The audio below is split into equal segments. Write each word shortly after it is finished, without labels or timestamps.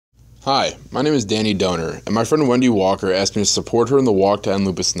Hi, my name is Danny Donor, and my friend Wendy Walker asked me to support her in the walk to end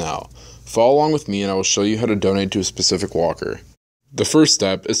lupus now. Follow along with me and I will show you how to donate to a specific walker. The first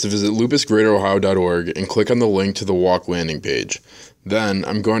step is to visit lupusgreaterohio.org and click on the link to the walk landing page. Then,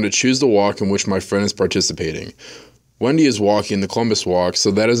 I'm going to choose the walk in which my friend is participating. Wendy is walking the Columbus Walk, so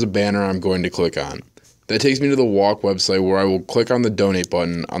that is a banner I'm going to click on. That takes me to the walk website where I will click on the donate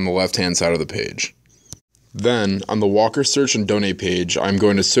button on the left-hand side of the page. Then, on the Walker Search and Donate page, I'm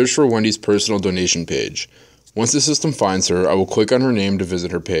going to search for Wendy's personal donation page. Once the system finds her, I will click on her name to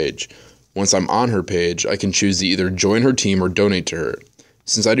visit her page. Once I'm on her page, I can choose to either join her team or donate to her.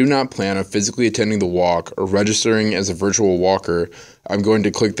 Since I do not plan on physically attending the walk or registering as a virtual walker, I'm going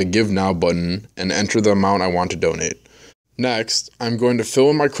to click the Give Now button and enter the amount I want to donate. Next, I'm going to fill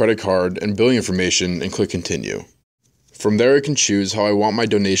in my credit card and billing information and click Continue. From there, I can choose how I want my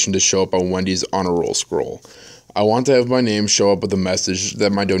donation to show up on Wendy's honor roll scroll. I want to have my name show up with a message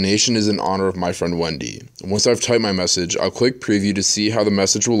that my donation is in honor of my friend Wendy. Once I've typed my message, I'll click Preview to see how the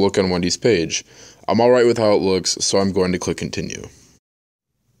message will look on Wendy's page. I'm alright with how it looks, so I'm going to click Continue.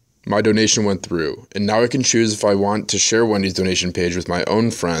 My donation went through, and now I can choose if I want to share Wendy's donation page with my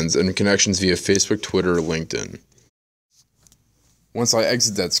own friends and connections via Facebook, Twitter, or LinkedIn. Once I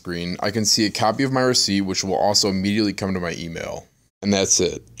exit that screen, I can see a copy of my receipt, which will also immediately come to my email. And that's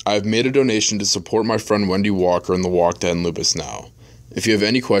it. I have made a donation to support my friend Wendy Walker in the walk to end lupus now. If you have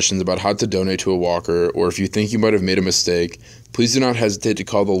any questions about how to donate to a walker, or if you think you might have made a mistake, please do not hesitate to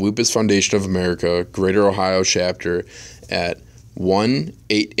call the Lupus Foundation of America, Greater Ohio Chapter at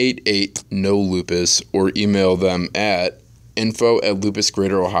 1-888-NO-LUPUS or email them at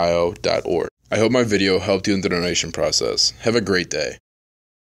info@lupusgreaterohio.org. I hope my video helped you in the donation process. Have a great day.